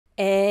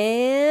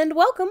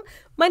welcome.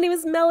 My name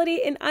is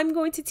Melody and I'm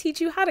going to teach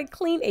you how to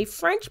clean a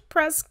French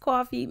press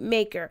coffee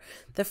maker.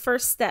 The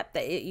first step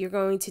that you're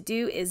going to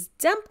do is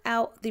dump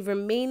out the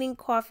remaining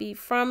coffee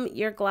from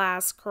your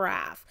glass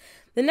carafe.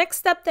 The next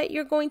step that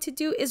you're going to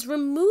do is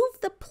remove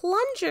the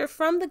plunger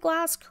from the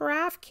glass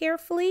carafe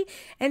carefully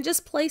and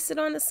just place it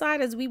on the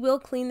side, as we will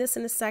clean this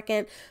in a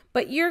second.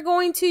 But you're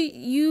going to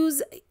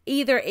use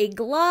either a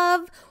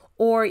glove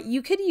or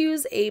you could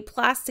use a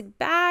plastic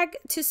bag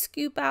to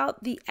scoop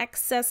out the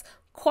excess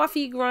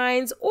coffee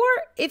grinds, or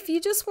if you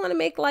just want to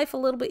make life a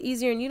little bit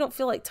easier and you don't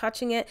feel like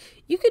touching it,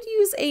 you could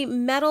use a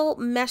metal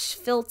mesh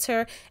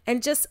filter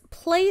and just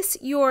place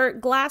your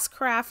glass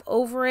carafe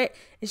over it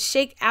and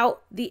shake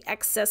out the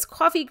excess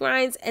coffee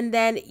grinds, and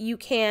then you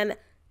can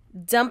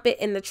dump it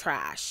in the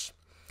trash.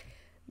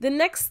 The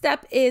next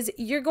step is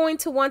you're going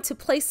to want to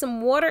place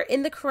some water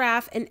in the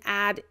carafe and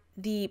add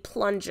the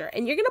plunger,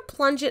 and you're going to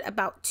plunge it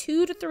about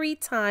 2 to 3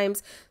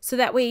 times so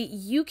that way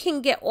you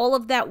can get all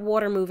of that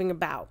water moving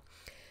about.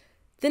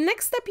 The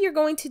next step you're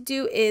going to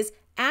do is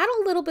add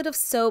a little bit of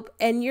soap,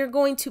 and you're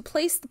going to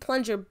place the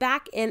plunger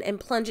back in and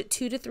plunge it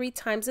 2 to 3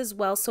 times as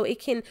well so it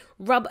can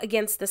rub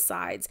against the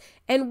sides.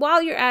 And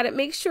while you're at it,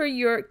 make sure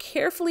you're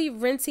carefully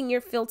rinsing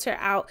your filter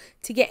out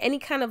to get any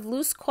kind of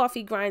loose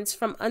coffee grinds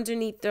from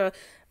underneath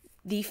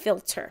the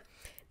filter.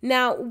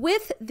 Now,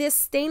 with this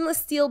stainless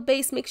steel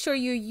base, make sure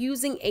you're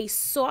using a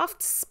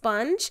soft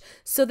sponge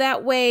so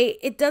that way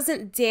it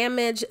doesn't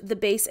damage the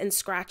base and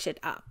scratch it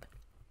up.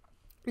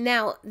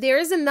 Now, there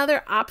is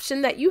another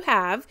option that you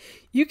have.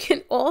 You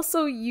can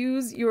also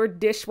use your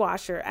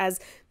dishwasher, as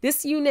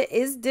this unit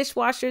is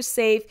dishwasher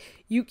safe.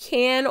 You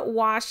can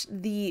wash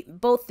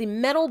both the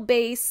metal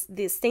base,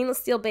 the stainless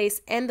steel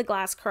base, and the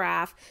glass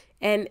carafe.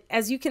 And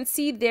as you can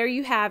see, there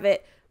you have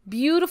it.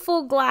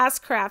 Beautiful glass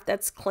carafe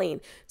that's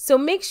clean. So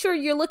make sure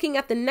you're looking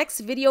at the next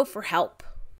video for help.